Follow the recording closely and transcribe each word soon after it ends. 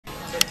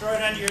throw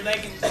it under your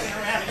leg and spin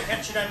around and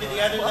catch it under the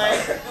other leg.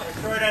 Or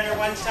throw it under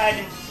one side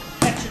and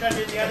catch it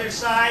under the other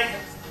side.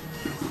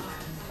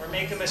 Or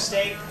make a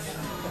mistake.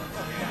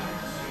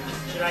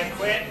 Should I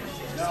quit?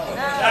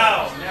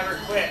 No, never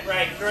quit.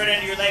 Right, throw it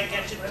under your leg,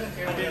 catch it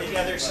under the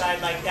other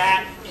side like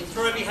that. And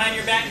throw it behind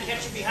your back and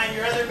catch it behind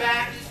your other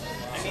back.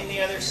 I mean the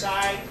other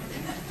side.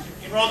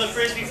 You can roll the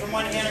frisbee from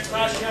one hand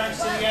across your arms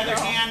to the other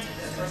hand,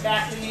 or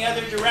back in the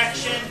other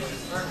direction,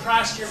 or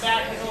across your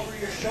back and over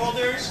your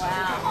shoulders,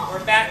 or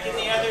back in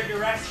the other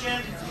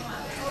direction.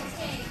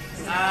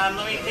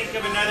 Let me think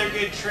of another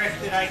good trick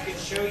that I could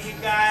show you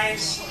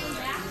guys.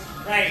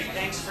 Right,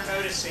 thanks for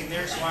noticing.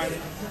 There's one.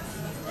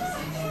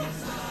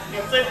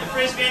 You flip the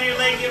frisbee on your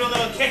leg, give it a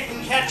little kick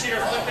and catch it,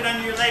 or flip it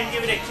under your leg,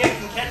 give it a kick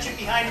and catch it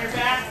behind your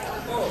back.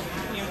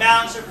 You can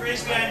balance the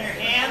frisbee on your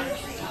hand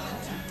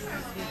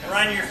or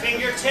on your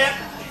fingertip.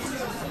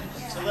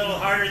 It's a little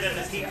harder than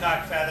the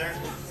peacock feather.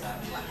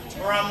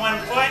 Or on one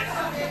foot.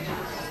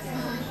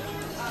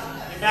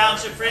 You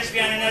balance a frisbee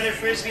on another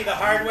frisbee the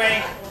hard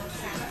way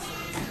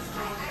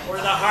or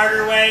the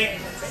harder way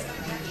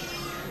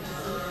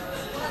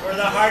or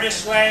the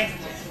hardest way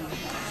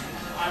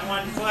on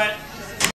one foot.